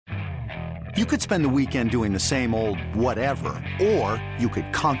You could spend the weekend doing the same old whatever, or you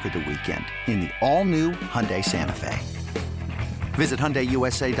could conquer the weekend in the all-new Hyundai Santa Fe. Visit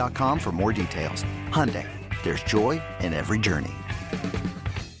HyundaiUSA.com for more details. Hyundai, there's joy in every journey.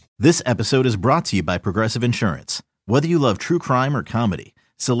 This episode is brought to you by Progressive Insurance. Whether you love true crime or comedy,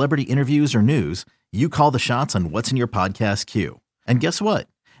 celebrity interviews or news, you call the shots on what's in your podcast queue. And guess what?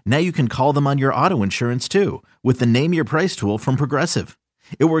 Now you can call them on your auto insurance too with the Name Your Price tool from Progressive.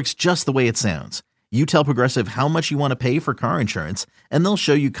 It works just the way it sounds. You tell Progressive how much you want to pay for car insurance, and they'll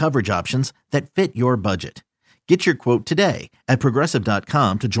show you coverage options that fit your budget. Get your quote today at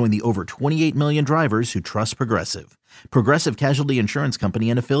Progressive.com to join the over 28 million drivers who trust Progressive. Progressive Casualty Insurance Company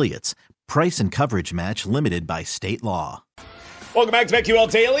and Affiliates. Price and coverage match limited by state law. Welcome back to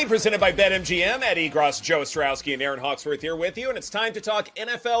BetQL Daily, presented by BetMGM. Eddie Gross, Joe Ostrowski, and Aaron Hawksworth here with you, and it's time to talk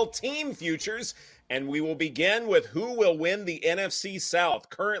NFL team futures. And we will begin with who will win the NFC South.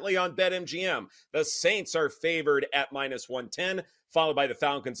 Currently on BetMGM, the Saints are favored at -110, followed by the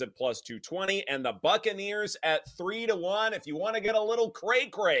Falcons at +220, and the Buccaneers at 3-1. If you want to get a little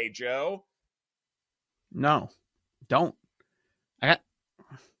cray-cray, Joe. No, don't.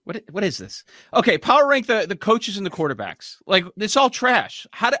 What is this? Okay, power rank the coaches and the quarterbacks. Like, it's all trash.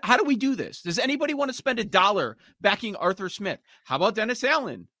 How do we do this? Does anybody want to spend $1 backing Arthur Smith? How about Dennis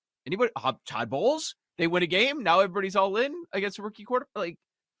Allen? Anybody? Todd Bowles? They win a game. Now everybody's all in against a rookie quarterback. Like,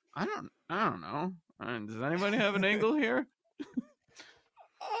 I don't know. Does anybody have an angle here?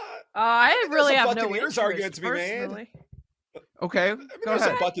 I really have no Buccaneers argument to be made. Okay, there's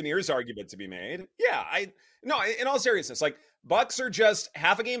a Buccaneers argument to be made. Yeah, in all seriousness, like, Bucks are just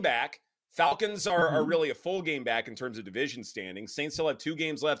half a game back. Falcons are really a full game back in terms of division standings. Saints still have 2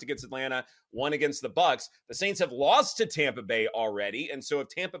 games left against Atlanta, 1 against the Bucks. The Saints have lost to Tampa Bay already, and so if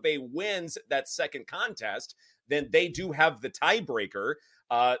Tampa Bay wins that second contest, then they do have the tiebreaker.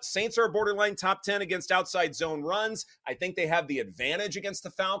 Saints are borderline top 10 against outside zone runs. I think they have the advantage against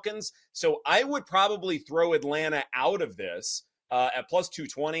the Falcons. So I would probably throw Atlanta out of this at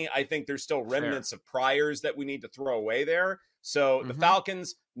 +220. I think there's still remnants of priors that we need to throw away there. So the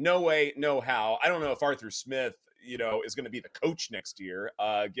Falcons, no way, no how. I don't know if Arthur Smith, is going to be the coach next year,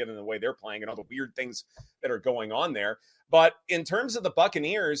 given the way they're playing and all the weird things that are going on there. But in terms of the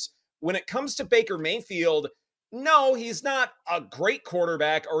Buccaneers, when it comes to Baker Mayfield, no, he's not a great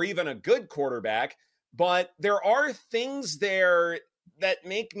quarterback or even a good quarterback, but there are things there that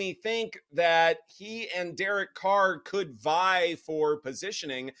make me think that he and Derek Carr could vie for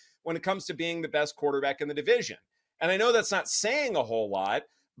positioning when it comes to being the best quarterback in the division. And I know that's not saying a whole lot,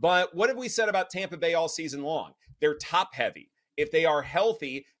 but what have we said about Tampa Bay all season long? They're top heavy. If they are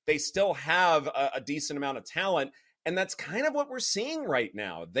healthy, they still have a decent amount of talent. And that's kind of what we're seeing right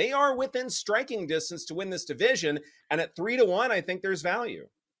now. They are within striking distance to win this division. And at 3-1, I think there's value.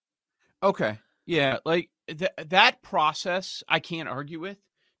 Okay. Yeah. Like that process, I can't argue with,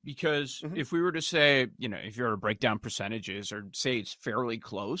 because if we were to say, if you're to break down percentages or say it's fairly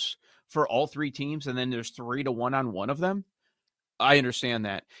close for all 3 teams, and then there's 3-1 on one of them, I understand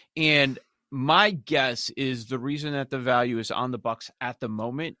that. And my guess is the reason that the value is on the Bucs at the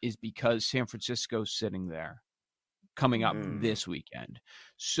moment is because San Francisco's sitting there coming up this weekend.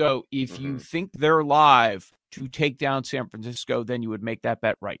 So if you think they're live to take down San Francisco, then you would make that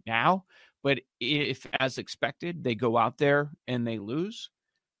bet right now. But if, as expected, they go out there and they lose,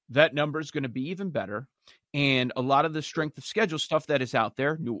 that number is going to be even better. And a lot of the strength of schedule stuff that is out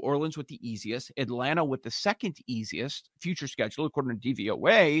there, New Orleans with the easiest, Atlanta with the second easiest future schedule, according to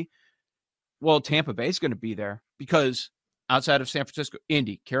DVOA. Well, Tampa Bay is going to be there because outside of San Francisco,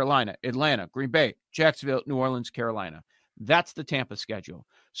 Indy, Carolina, Atlanta, Green Bay, Jacksonville, New Orleans, Carolina. That's the Tampa schedule.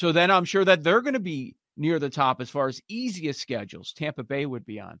 So then I'm sure that they're going to be near the top as far as easiest schedules. Tampa Bay would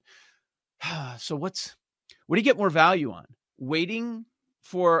be on. So what do you get more value on? Waiting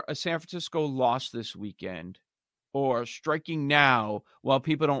for a San Francisco loss this weekend, or striking now while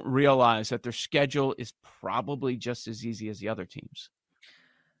people don't realize that their schedule is probably just as easy as the other teams?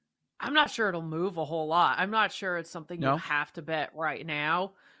 I'm not sure it'll move a whole lot. I'm not sure it's something you have to bet right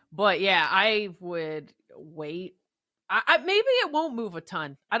now. But yeah, I would wait. Maybe it won't move a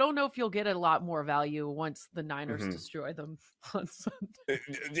ton. I don't know if you'll get a lot more value once the Niners destroy them on Sunday.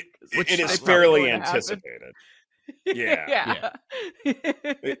 It is fairly anticipated. Yeah.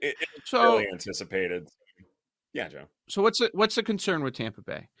 It's fairly anticipated. Yeah, Joe. So what's the concern with Tampa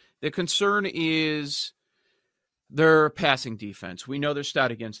Bay? The concern is their passing defense. We know they're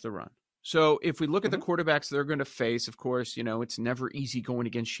stout against the run. So if we look at the quarterbacks they're going to face, of course, it's never easy going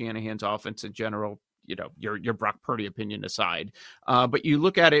against Shanahan's offense in general. Your Brock Purdy opinion aside. But you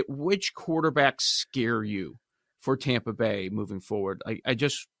look at it, which quarterbacks scare you for Tampa Bay moving forward? I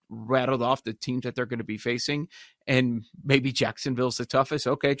just rattled off the teams that they're going to be facing, and maybe Jacksonville's the toughest.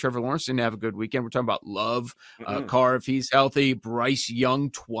 Okay, Trevor Lawrence didn't have a good weekend. We're talking about Love, Carr if he's healthy, Bryce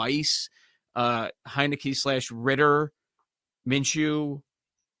Young twice, Heineke/Ritter, Minshew.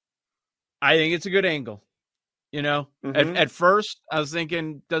 I think it's a good angle. At first I was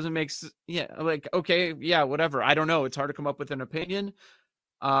thinking okay, yeah, whatever. I don't know. It's hard to come up with an opinion.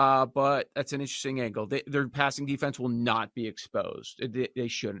 But that's an interesting angle. Their passing defense will not be exposed. They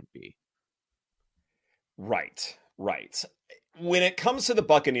shouldn't be. Right. When it comes to the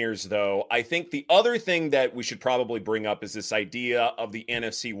Buccaneers, though, I think the other thing that we should probably bring up is this idea of the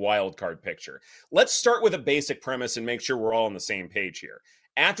NFC wildcard picture. Let's start with a basic premise and make sure we're all on the same page here.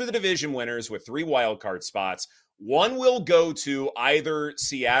 After the division winners with 3 wildcard spots, one will go to either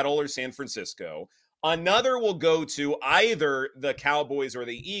Seattle or San Francisco. Another will go to either the Cowboys or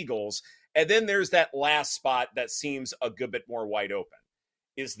the Eagles. And then there's that last spot that seems a good bit more wide open.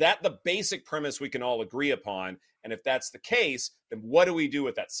 Is that the basic premise we can all agree upon? And if that's the case, then what do we do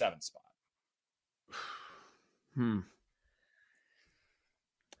with that 7th spot?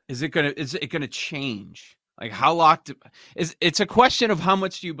 Is it gonna change? Like how locked is it's a question of how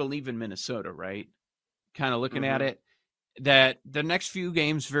much do you believe in Minnesota, right? Kind of looking at it, that the next few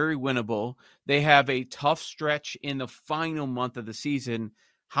games very winnable. They have a tough stretch in the final month of the season.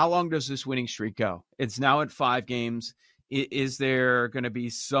 How long does this winning streak go? It's now at 5 games. Is there going to be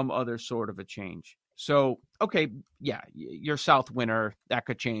some other sort of a change? So, okay, yeah, your South winner, that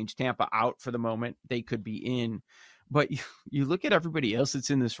could change. Tampa out for the moment. They could be in. But you look at everybody else that's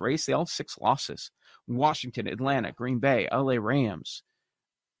in this race, they all have 6 losses. Washington, Atlanta, Green Bay, LA Rams.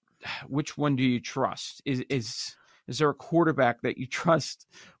 Which one do you trust? Is there a quarterback that you trust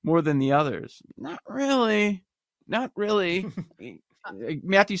more than the others? Not really.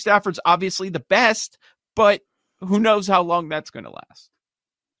 Matthew Stafford's obviously the best, but who knows how long that's going to last.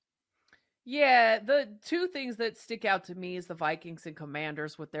 Yeah, the 2 things that stick out to me is the Vikings and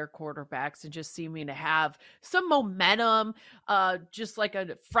Commanders with their quarterbacks and just seeming to have some momentum, just like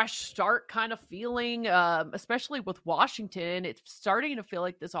a fresh start kind of feeling, especially with Washington. It's starting to feel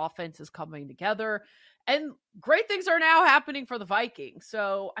like this offense is coming together. And great things are now happening for the Vikings.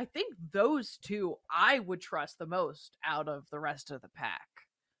 So I think those 2 I would trust the most out of the rest of the pack.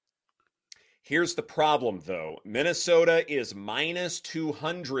 Here's the problem, though. Minnesota is minus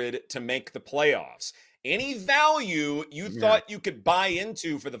 200 to make the playoffs. Any value you thought you could buy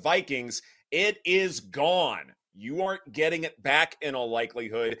into for the Vikings, it is gone. You aren't getting it back in all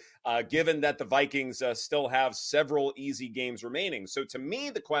likelihood, given that the Vikings still have several easy games remaining. So to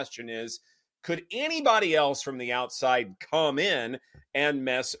me, the question is, could anybody else from the outside come in and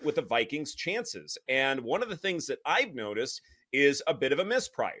mess with the Vikings' chances? And one of the things that I've noticed is a bit of a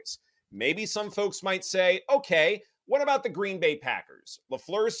misprice. Maybe some folks might say, okay, what about the Green Bay Packers?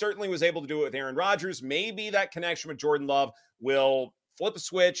 LaFleur certainly was able to do it with Aaron Rodgers. Maybe that connection with Jordan Love will flip a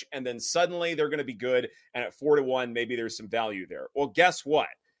switch, and then suddenly they're going to be good. And at 4-1, maybe there's some value there. Well, guess what?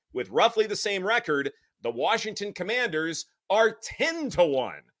 With roughly the same record, the Washington Commanders are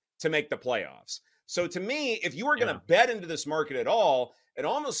 10-1 to make the playoffs. So to me, if you are going to bet into this market at all, it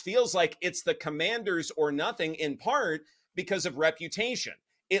almost feels like it's the Commanders or nothing, in part because of reputation.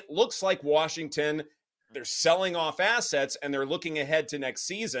 It looks like Washington, they're selling off assets and they're looking ahead to next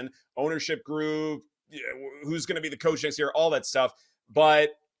season. Ownership group, who's going to be the coach next year, all that stuff.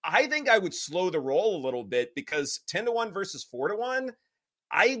 But I think I would slow the roll a little bit because 10-1 versus 4-1,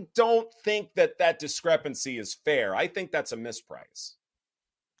 I don't think that discrepancy is fair. I think that's a misprice.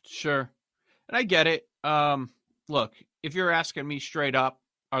 Sure. And I get it. Look, if you're asking me straight up,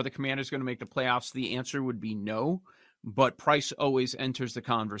 are the Commanders going to make the playoffs? The answer would be no. But price always enters the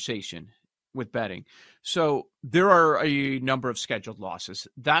conversation with betting. So there are a number of scheduled losses.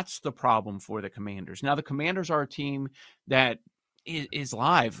 That's the problem for the Commanders. Now, the Commanders are a team that is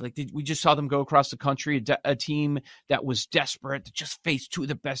live. Like we just saw them go across the country, a team that was desperate, that just faced 2 of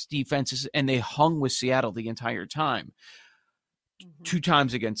the best defenses, and they hung with Seattle the entire time. 2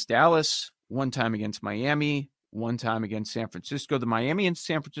 times against Dallas, 1 time against Miami, 1 time against San Francisco. The Miami and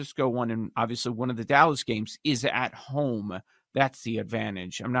San Francisco one, and obviously one of the Dallas games is at home. That's the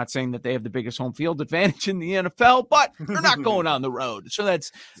advantage. I'm not saying that they have the biggest home field advantage in the NFL, but they're not going on the road. So that's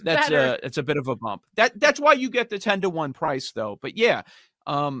a bit of a bump. That's why you get the 10-1 price, though. But yeah,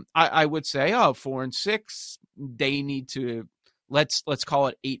 I would say 4-6. They need to let's call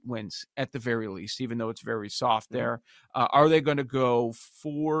it 8 wins at the very least, even though it's very soft there. Are they going to go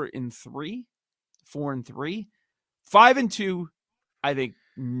 4-3? 4-3? 5-2, I think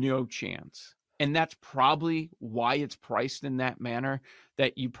no chance. And that's probably why it's priced in that manner,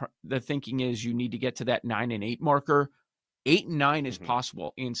 that the thinking is you need to get to that 9-8 marker. 8 and 9 is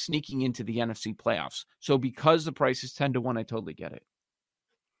possible in sneaking into the NFC playoffs. So because the price is 10-1, I totally get it.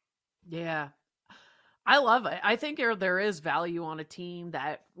 Yeah. I love it. I think there is value on a team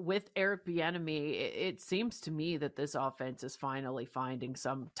that with Eric Bieniemy, it seems to me that this offense is finally finding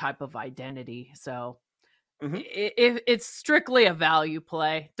some type of identity. So it's strictly a value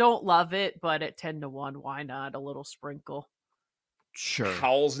play. Don't love it, but at 10-1, why not a little sprinkle? Sure.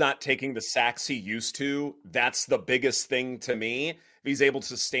 Howell's not taking the sacks he used to. That's the biggest thing to me. If he's able to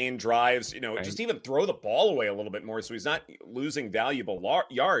sustain drives, just even throw the ball away a little bit more so he's not losing valuable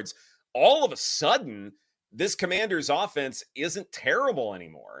yards. All of a sudden, this Commanders offense isn't terrible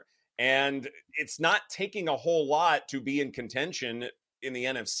anymore. And it's not taking a whole lot to be in contention in the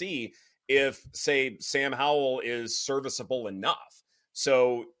NFC if, say, Sam Howell is serviceable enough.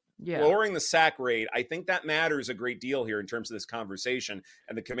 So lowering the sack rate, I think that matters a great deal here in terms of this conversation.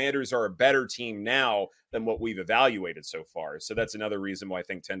 And the Commanders are a better team now than what we've evaluated so far. So that's another reason why I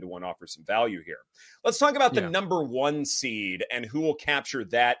think 10-1 offers some value here. Let's talk about the number 1 seed and who will capture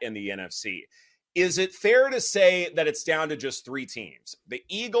that in the NFC. Is it fair to say that it's down to just 3 teams? The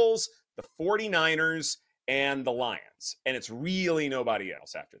Eagles, the 49ers, and the Lions. And it's really nobody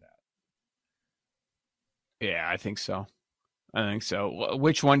else after that. Yeah, I think so.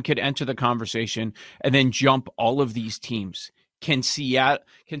 Which one could enter the conversation and then jump all of these teams? Can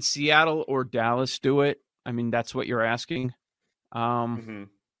Seattle or Dallas do it? I mean, that's what you're asking.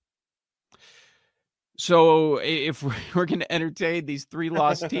 So if we're going to entertain these 3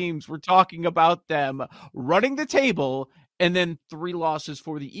 lost teams, we're talking about them running the table and then 3 losses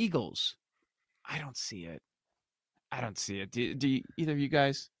for the Eagles. I don't see it. Do either of you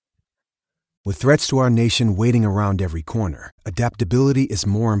guys? With threats to our nation waiting around every corner, adaptability is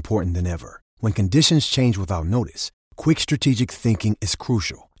more important than ever. When conditions change without notice, quick strategic thinking is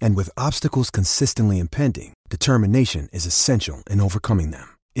crucial. And with obstacles consistently impending, determination is essential in overcoming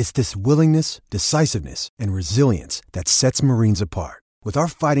them. It's this willingness, decisiveness, and resilience that sets Marines apart. With our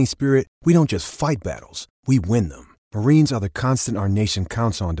fighting spirit, we don't just fight battles, we win them. Marines are the constant our nation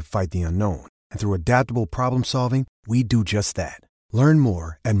counts on to fight the unknown. And through adaptable problem solving, we do just that. Learn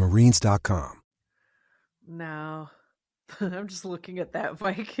more at Marines.com. No, I'm just looking at that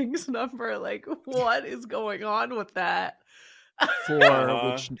Vikings number. Like, what is going on with that? For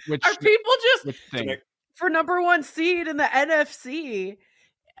which are people just for number 1 seed in the NFC?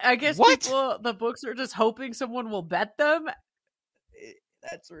 I guess the books are just hoping someone will bet them.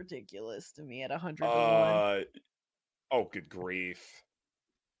 That's ridiculous to me at 100-1. Oh, good grief.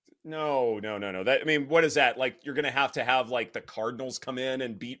 No. What is that? Like, you're going to have like the Cardinals come in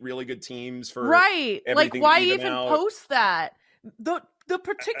and beat really good teams for right. Like, why even post that? The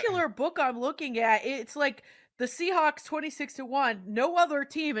particular book I'm looking at, it's like the Seahawks 26-1, no other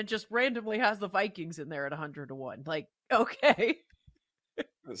team, and just randomly has the Vikings in there at 100-1. Like, okay.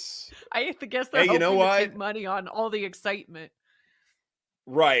 I have to guess they're hoping to take money on all the excitement.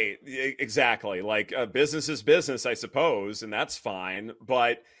 Right. Exactly. Like, business is business, I suppose, and that's fine.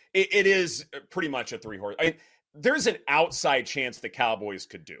 But it is pretty much a 3-horse. There's an outside chance the Cowboys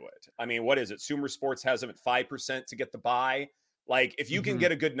could do it. I mean, what is it? Sumer Sports has them at 5% to get the bye. Like, if you can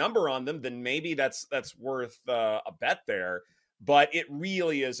get a good number on them, then maybe that's worth a bet there. But it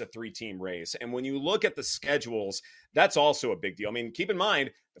really is a 3-team race. And when you look at the schedules, that's also a big deal. I mean, keep in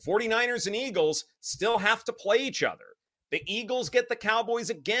mind, the 49ers and Eagles still have to play each other. The Eagles get the Cowboys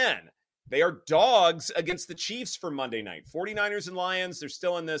again. They are dogs against the Chiefs for Monday night. 49ers and Lions, they're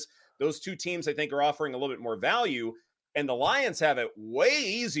still in this. Those 2 teams, I think, are offering a little bit more value. And the Lions have it way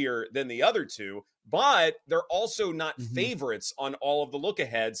easier than the other 2, but they're also not favorites on all of the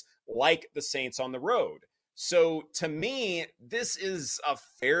look-aheads like the Saints on the road. So to me, this is a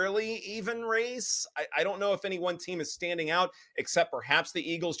fairly even race. I don't know if any one team is standing out, except perhaps the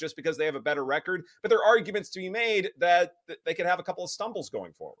Eagles, just because they have a better record. But there are arguments to be made that they could have a couple of stumbles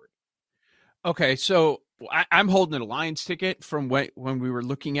going forward. Okay, so I'm holding a Lions ticket from when we were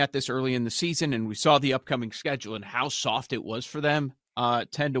looking at this early in the season and we saw the upcoming schedule and how soft it was for them,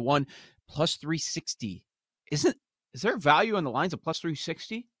 10-1, plus 360. Is there value on the lines of plus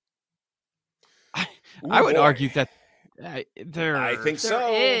 360? I would argue that I think so.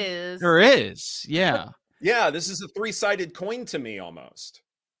 There is, yeah. Yeah, this is a 3-sided coin to me almost.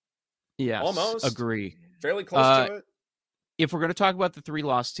 Yes, almost. Agree. Fairly close to it. If we're going to talk about the 3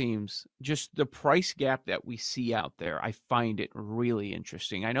 lost teams, just the price gap that we see out there, I find it really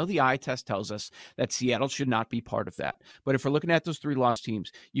interesting. I know the eye test tells us that Seattle should not be part of that. But if we're looking at those 3 lost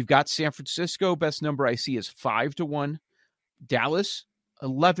teams, you've got San Francisco, best number I see is 5-1. Dallas,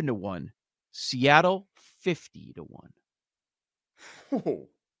 11-1. Seattle, 50-1. Ooh.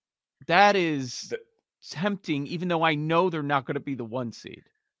 That is tempting, even though I know they're not going to be the 1 seed.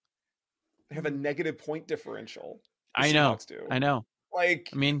 They have a negative point differential. I know. Like,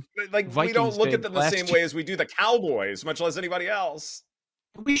 I mean, Vikings we don't look at them the same year. way as we do the Cowboys, much less anybody else.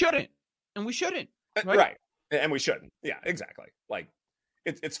 We shouldn't. Right. And we shouldn't. Yeah, exactly. Like,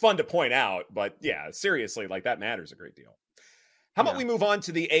 it's fun to point out, but yeah, seriously, like that matters a great deal. How about we move on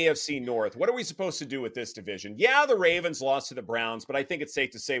to the AFC North? What are we supposed to do with this division? Yeah, the Ravens lost to the Browns, but I think it's safe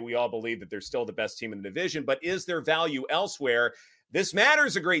to say we all believe that they're still the best team in the division. But is there value elsewhere? This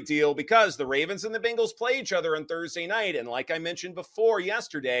matters a great deal because the Ravens and the Bengals play each other on Thursday night. And like I mentioned before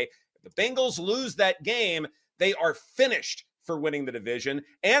yesterday, if the Bengals lose that game, they are finished for winning the division,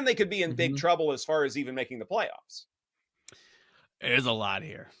 and they could be in big trouble as far as even making the playoffs. There's a lot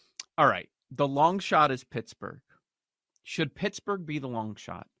here. All right. The long shot is Pittsburgh. Should Pittsburgh be the long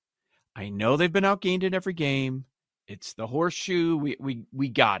shot? I know they've been outgained in every game. It's the horseshoe. We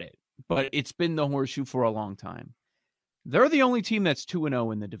got it. But it's been the horseshoe for a long time. They're the only team that's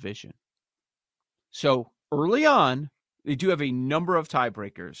 2-0 in the division. So early on, they do have a number of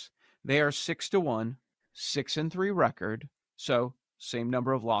tiebreakers. They are 6-1, 6-3 record. So same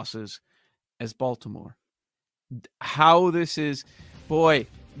number of losses as Baltimore. How this is, boy,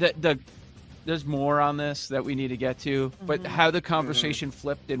 there's more on this that we need to get to, but how the conversation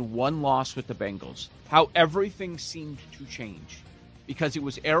flipped in one loss with the Bengals, how everything seemed to change because it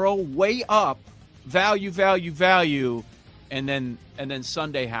was arrow way up, value, and then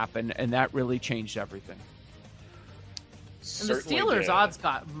Sunday happened, and that really changed everything. And the Steelers' odds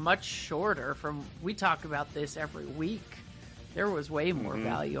got much shorter from, we talk about this every week. There was way more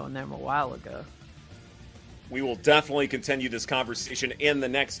value on them a while ago. We will definitely continue this conversation in the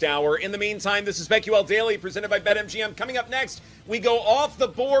next hour. In the meantime, this is BetQL Daily presented by BetMGM. Coming up next, we go off the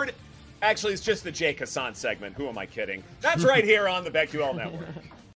board. Actually, it's just the Jake Hassan segment. Who am I kidding? That's right here on the BetQL Network.